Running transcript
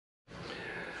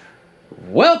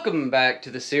Welcome back to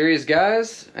the series,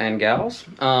 guys and gals.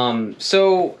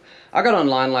 So I got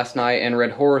online last night and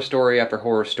read horror story after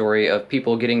horror story of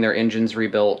people getting their engines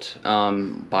rebuilt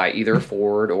by either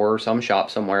Ford or some shop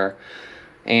somewhere.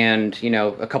 And, you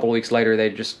know, a couple of weeks later,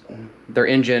 their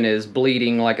engine is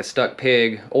bleeding like a stuck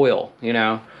pig oil, you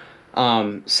know.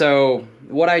 So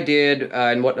what I did,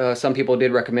 and what some people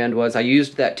did recommend, was I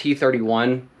used that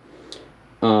T31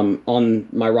 on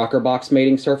my rocker box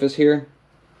mating surface here.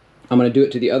 I'm going to do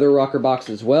it to the other rocker box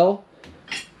as well.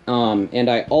 And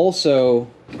I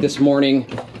also, this morning,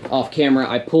 off camera,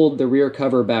 I pulled the rear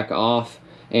cover back off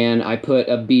and I put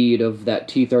a bead of that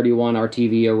T31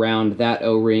 RTV around that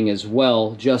O-ring as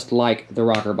well, just like the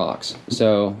rocker box.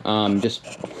 So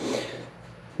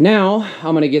now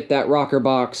I'm going to get that rocker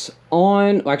box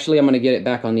on. Actually, I'm going to get it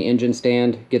back on the engine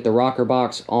stand, get the rocker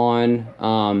box on,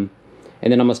 and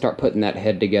then I'm going to start putting that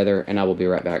head together, and I will be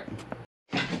right back.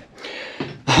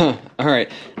 All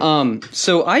right,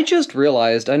 so I just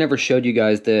realized I never showed you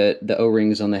guys the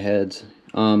O-rings on the heads.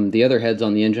 The other head's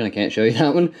on the engine, I can't show you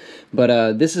that one,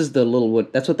 but this is the little,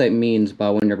 that's what that means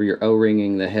by whenever you're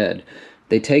O-ringing the head.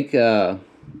 They take their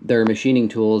machining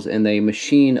tools and they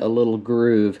machine a little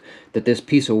groove that this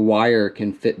piece of wire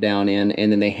can fit down in,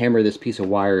 and then they hammer this piece of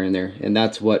wire in there, and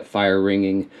that's what fire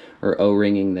ringing or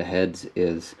O-ringing the heads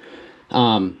is.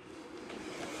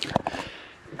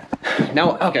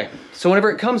 Now, okay, so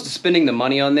whenever it comes to spending the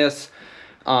money on this,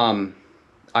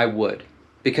 I would,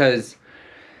 because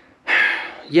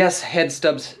yes, head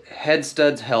studs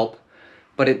help,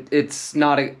 but it's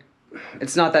not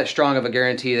that strong of a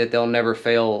guarantee that they'll never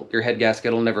fail. Your head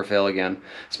gasket will never fail again,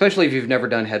 especially if you've never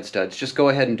done head studs. Just go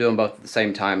ahead and do them both at the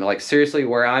same time. Like, seriously,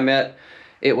 where I'm at,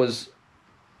 it was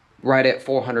right at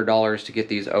 $400 to get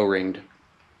these O-ringed,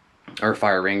 or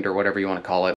fire ringed, or whatever you want to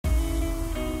call it.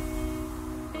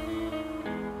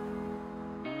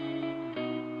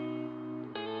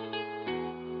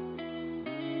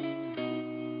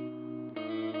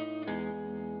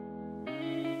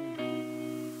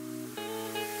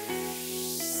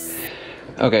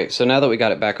 Okay, so now that we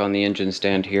got it back on the engine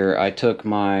stand here, I took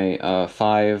my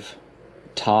 5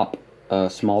 top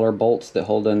smaller bolts that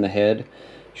hold in the head. You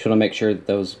should want to make sure that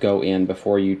those go in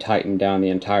before you tighten down the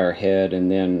entire head,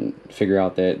 and then figure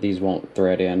out that these won't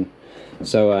thread in.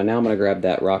 So now I'm going to grab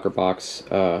that rocker box.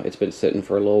 It's been sitting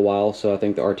for a little while, so I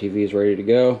think the RTV is ready to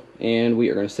go, and we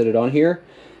are going to sit it on here,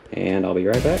 and I'll be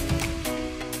right back.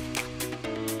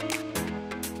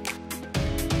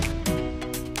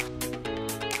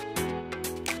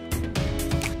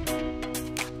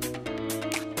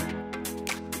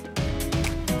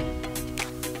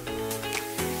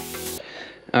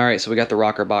 Alright, so we got the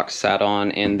rocker box sat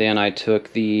on, and then I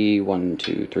took the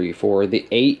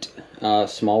 8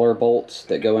 smaller bolts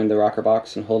that go in the rocker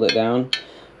box and hold it down.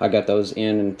 I got those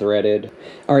in and threaded.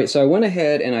 Alright, so I went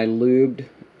ahead and I lubed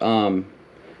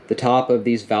the top of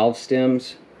these valve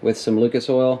stems with some Lucas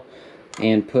oil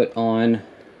and put on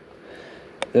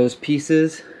those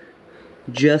pieces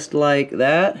just like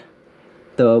that.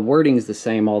 The wording's the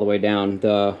same all the way down.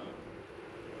 Let's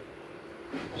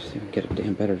see if I can get a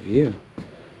damn better view.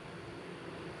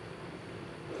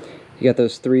 You got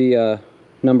those 3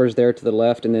 numbers there to the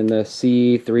left, and then the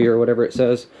C3 or whatever it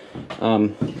says.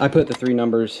 I put the 3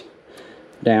 numbers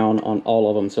down on all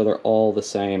of them, so they're all the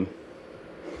same.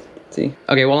 See?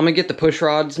 Okay, well, I'm gonna get the push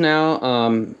rods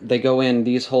now. They go in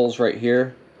these holes right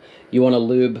here. You want to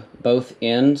lube both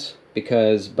ends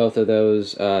because both of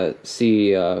those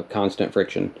see constant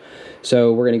friction.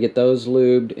 So we're gonna get those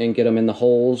lubed and get them in the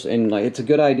holes, and like, it's a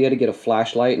good idea to get a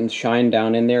flashlight and shine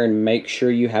down in there and make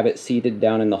sure you have it seated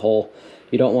down in the hole.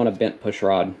 You don't want a bent push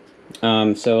rod.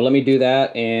 So let me do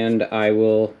that, and I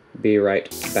will be right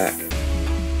back.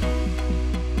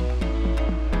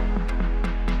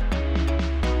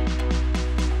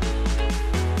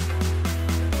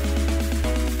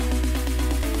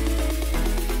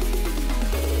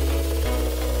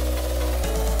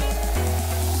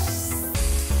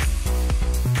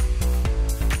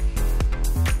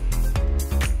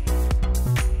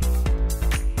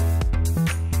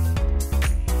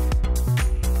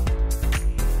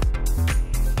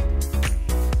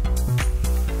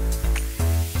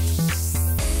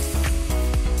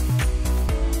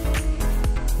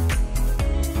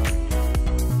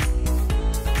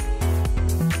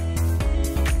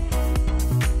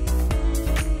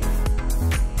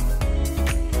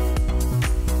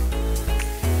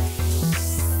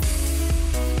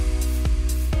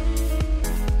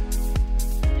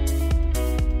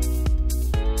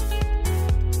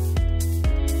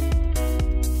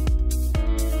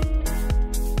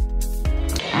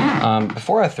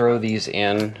 Before I throw these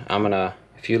in, I'm gonna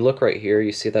if you look right here,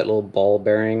 you see that little ball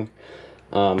bearing.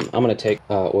 I'm going to take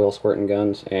oil squirting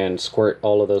guns and squirt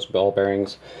all of those ball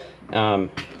bearings,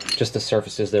 just the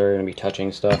surfaces that are going to be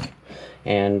touching stuff,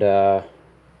 and I'll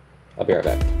be right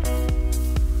back.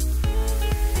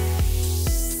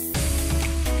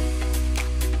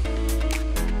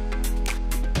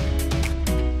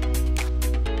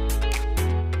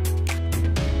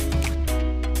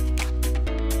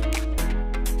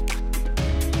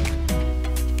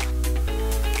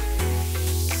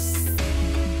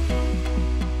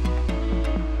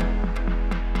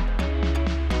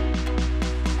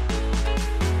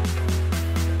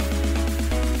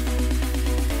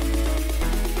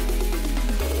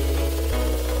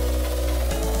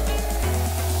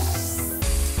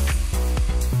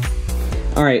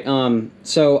 Alright,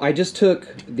 so I just took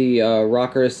the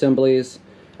rocker assemblies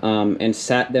and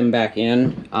sat them back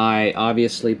in. I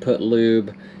obviously put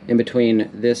lube in between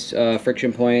this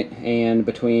friction point and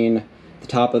between the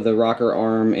top of the rocker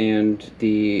arm and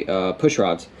the push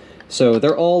rods. So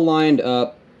they're all lined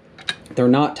up. They're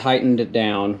not tightened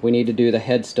down. We need to do the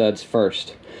head studs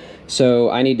first.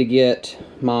 So I need to get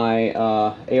my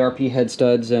ARP head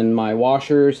studs and my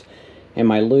washers and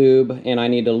my lube, and I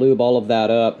need to lube all of that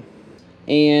up.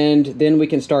 And then we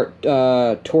can start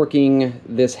torquing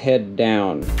this head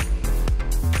down.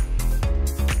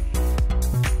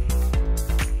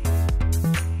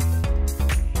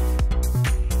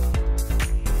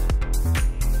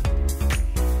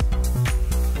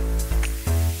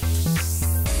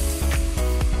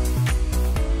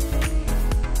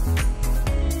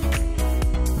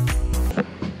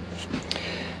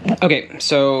 Okay,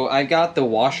 so I got the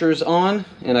washers on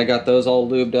and I got those all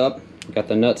lubed up. Got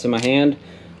the nuts in my hand.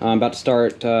 I'm about to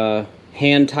start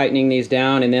hand tightening these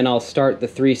down, and then I'll start the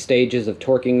 3 stages of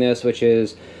torquing this, which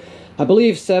is, I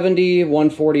believe, 70,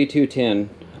 140,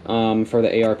 210 for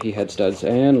the ARP head studs.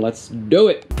 And let's do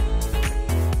it!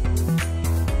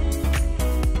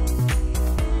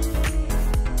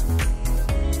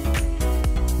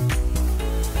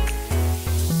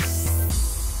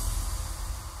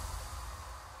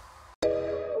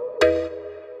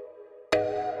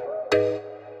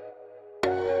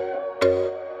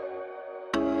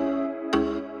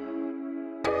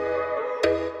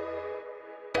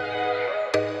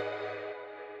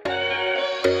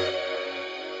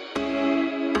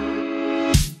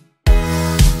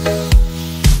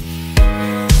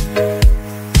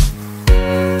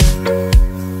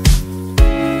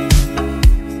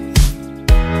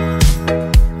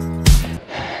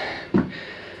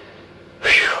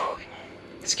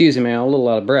 Excuse me, man, I'm a little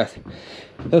out of breath.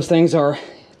 Those things are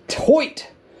tight.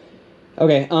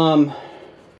 Okay,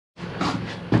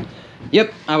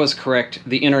 yep, I was correct.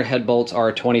 The inner head bolts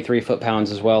are 23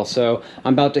 foot-pounds as well. So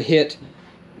I'm about to hit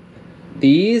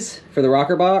these for the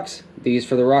rocker box, these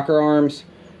for the rocker arms,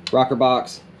 rocker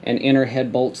box, and inner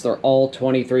head bolts. They're all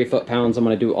 23 foot-pounds. I'm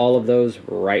gonna do all of those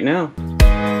right now.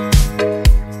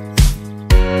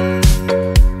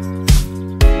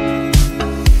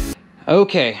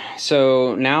 Okay,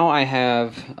 so now I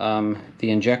have the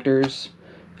injectors,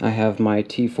 I have my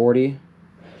T40,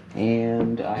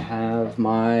 and I have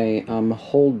my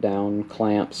hold down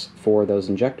clamps for those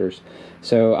injectors.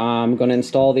 So I'm going to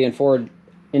install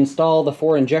the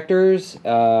 4 injectors.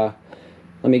 Let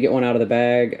me get one out of the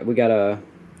bag. We got to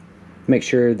make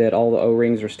sure that all the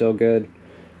O-rings are still good.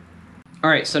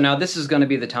 Alright, so now this is going to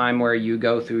be the time where you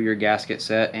go through your gasket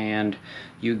set and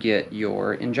you get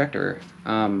your injector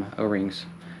O-rings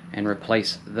and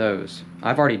replace those.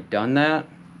 I've already done that,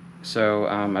 so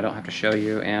I don't have to show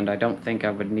you, and I don't think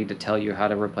I would need to tell you how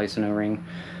to replace an O-ring.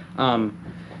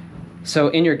 So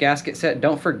in your gasket set,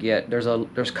 don't forget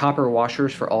there's copper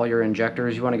washers for all your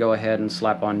injectors. You want to go ahead and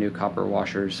slap on new copper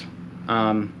washers.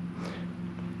 And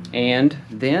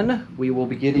then we will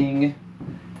be getting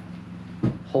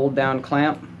hold down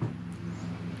clamp.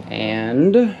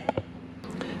 And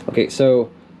okay,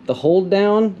 so the hold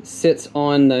down sits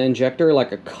on the injector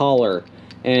like a collar,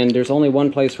 and there's only one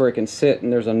place where it can sit,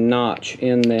 and there's a notch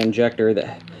in the injector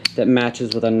that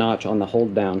matches with a notch on the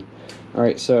hold down. All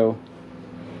right, so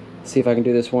let's see if I can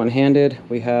do this one-handed.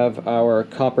 We have our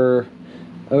copper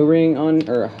O-ring on,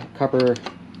 or copper,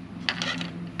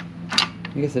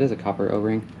 I guess it is a copper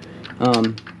O-ring.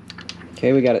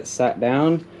 Okay, we got it sat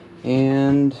down,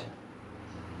 and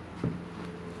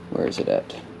where is it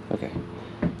at? Okay.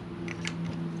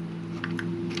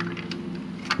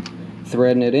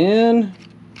 Threading it in.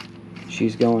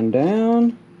 She's going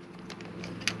down.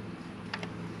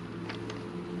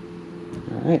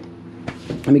 All right.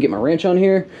 Let me get my wrench on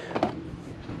here.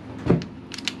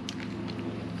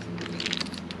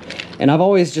 And I've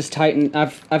always just tightened,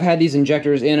 I've had these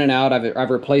injectors in and out, I've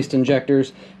replaced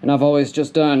injectors, and I've always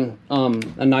just done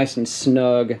a nice and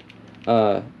snug,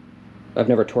 I've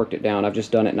never torqued it down, I've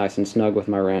just done it nice and snug with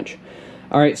my wrench.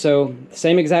 Alright, so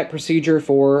same exact procedure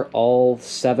for all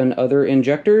 7 other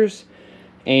injectors,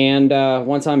 and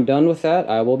once I'm done with that,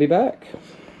 I will be back.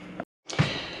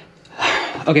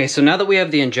 Okay, so now that we have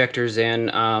the injectors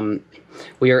in,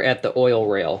 we are at the oil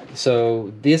rail.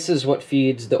 So this is what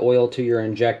feeds the oil to your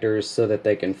injectors so that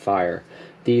they can fire.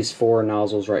 These 4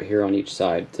 nozzles right here on each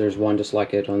side. There's one just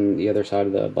like it on the other side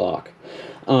of the block.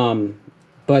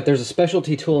 But there's a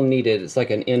specialty tool needed. It's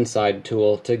like an inside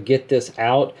tool to get this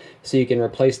out so you can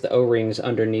replace the O-rings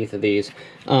underneath of these.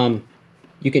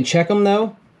 You can check them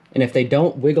though, and if they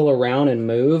don't wiggle around and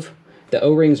move, the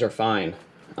O-rings are fine.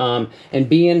 And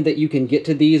being that you can get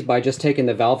to these by just taking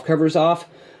the valve covers off,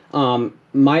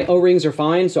 my O-rings are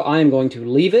fine, so I'm going to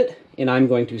leave it, and I'm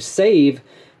going to save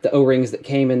the O-rings that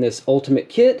came in this ultimate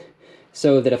kit,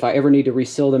 so that if I ever need to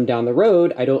reseal them down the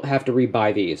road, I don't have to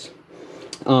rebuy these.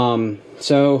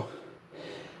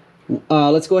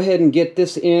 Let's go ahead and get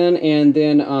this in, and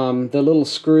then the little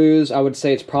screws, I would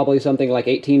say it's probably something like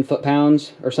 18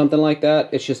 foot-pounds or something like that.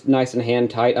 It's just nice and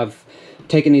hand tight. I've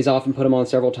taken these off and put them on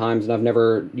several times, and I've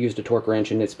never used a torque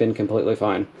wrench, and it's been completely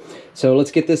fine. So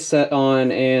let's get this set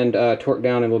on and torque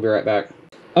down, and we'll be right back.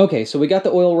 Okay, so we got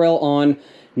the oil rail on.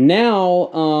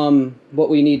 Now, what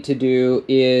we need to do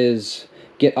is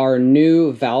get our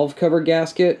new valve cover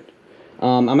gasket.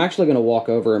 I'm actually going to walk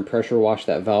over and pressure wash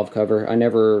that valve cover. I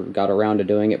never got around to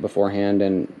doing it beforehand,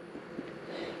 and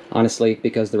honestly,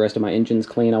 because the rest of my engine's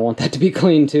clean, I want that to be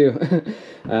clean too.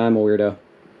 I'm a weirdo.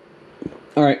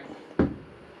 Alright.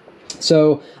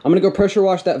 So I'm going to go pressure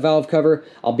wash that valve cover.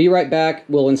 I'll be right back.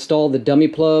 We'll install the dummy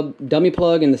plug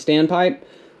in the standpipe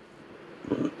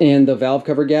and the valve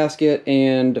cover gasket,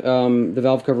 and the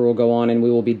valve cover will go on, and we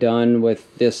will be done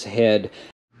with this head.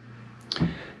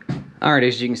 Alright,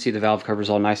 as you can see, the valve cover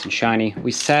is all nice and shiny.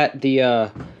 We sat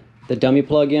the dummy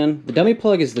plug in. The dummy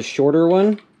plug is the shorter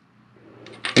one,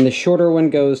 and the shorter one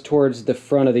goes towards the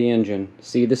front of the engine.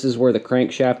 See, this is where the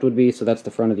crankshaft would be, so that's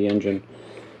the front of the engine.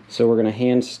 So we're going to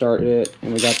hand start it,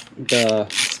 and we got the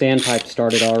standpipe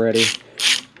started already.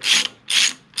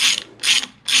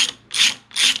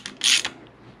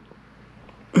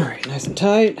 Alright, nice and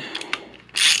tight.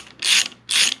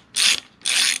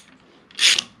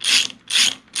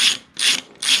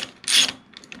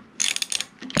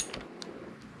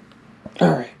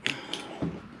 Alright,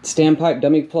 standpipe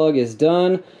dummy plug is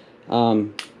done. Got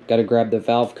to grab the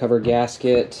valve cover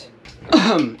gasket.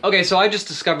 Okay, so I just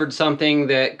discovered something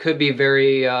that could be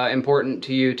very important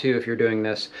to you too if you're doing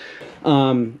this.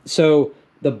 So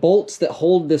the bolts that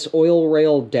hold this oil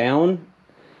rail down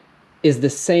is the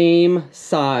same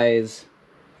size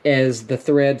as the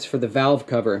threads for the valve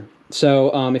cover.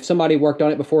 So if somebody worked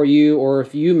on it before you, or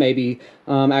if you maybe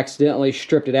accidentally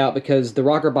stripped it out, because the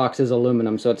rocker box is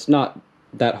aluminum, so it's not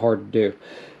that hard to do.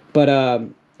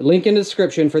 But link in the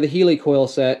description for the Healy coil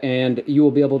set, and you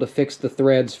will be able to fix the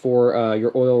threads for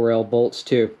your oil rail bolts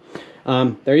too.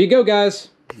 There you go, guys.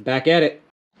 Back at it.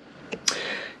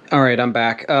 Alright, I'm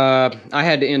back. I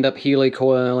had to end up Healy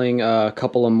coiling a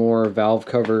couple of more valve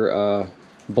cover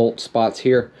bolt spots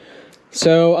here.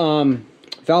 So,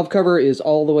 valve cover is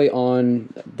all the way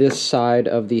on. This side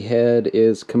of the head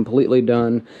is completely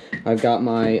done. I've got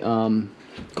my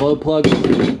glow plugs.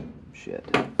 Shit.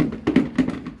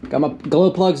 Got my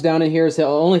glow plugs down in here, so the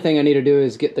only thing I need to do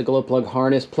is get the glow plug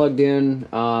harness plugged in.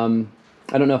 I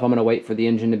don't know if I'm going to wait for the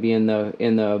engine to be in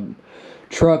the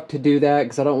truck to do that,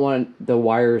 because I don't want the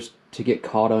wires to get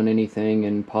caught on anything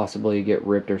and possibly get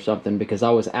ripped or something, because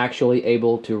I was actually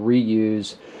able to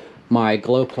reuse my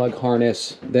glow plug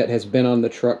harness that has been on the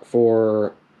truck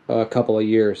for a couple of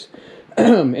years.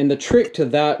 And the trick to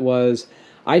that was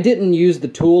I didn't use the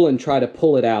tool and try to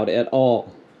pull it out at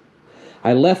all.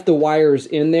 I left the wires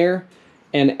in there,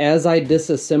 and as I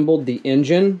disassembled the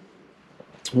engine,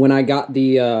 when I got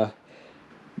the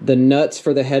nuts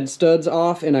for the head studs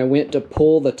off and I went to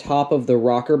pull the top of the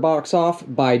rocker box off,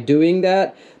 by doing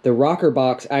that, the rocker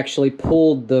box actually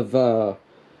pulled the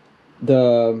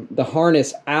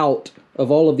harness out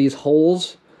of all of these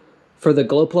holes for the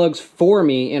glow plugs for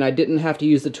me, and I didn't have to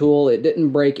use the tool. It didn't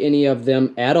break any of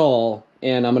them at all,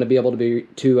 and I'm going to be able to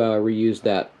reuse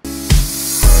that.